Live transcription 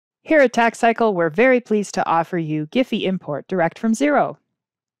Here at TaxCycle, we're very pleased to offer you GIFI import direct from Xero.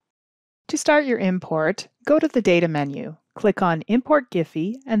 To start your import, go to the Data menu, click on Import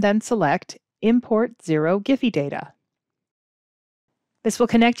GIFI, and then select Import Xero GIFI Data. This will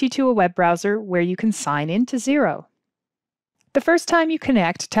connect you to a web browser where you can sign in to Xero. The first time you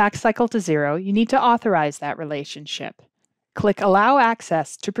connect TaxCycle to Xero, you need to authorize that relationship. Click Allow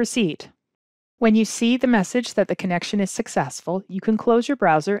Access to proceed. When you see the message that the connection is successful, you can close your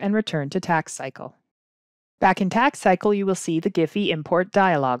browser and return to TaxCycle. Back in TaxCycle, you will see the GIFI Import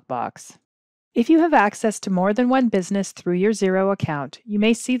dialog box. If you have access to more than one business through your Xero account, you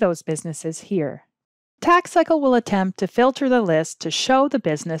may see those businesses here. TaxCycle will attempt to filter the list to show the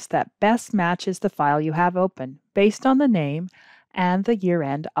business that best matches the file you have open, based on the name and the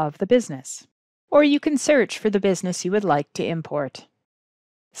year-end of the business. Or you can search for the business you would like to import.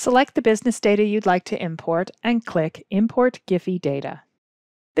 Select the business data you'd like to import and click Import GIFI Data.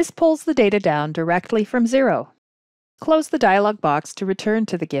 This pulls the data down directly from Xero. Close the dialog box to return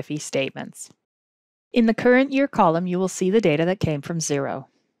to the GIFI statements. In the current year column, you will see the data that came from Xero.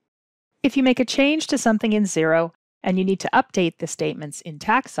 If you make a change to something in Xero and you need to update the statements in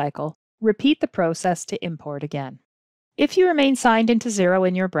TaxCycle, repeat the process to import again. If you remain signed into Xero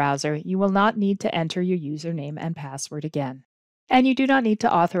in your browser, you will not need to enter your username and password again. And you do not need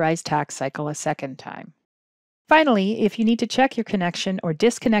to authorize TaxCycle a second time. Finally, if you need to check your connection or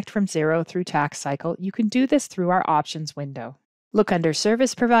disconnect from Xero through TaxCycle, you can do this through our Options window. Look under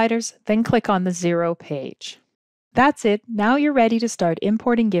Service Providers, then click on the Xero page. That's it. Now you're ready to start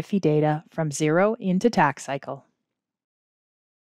importing GIFI data from Xero into TaxCycle.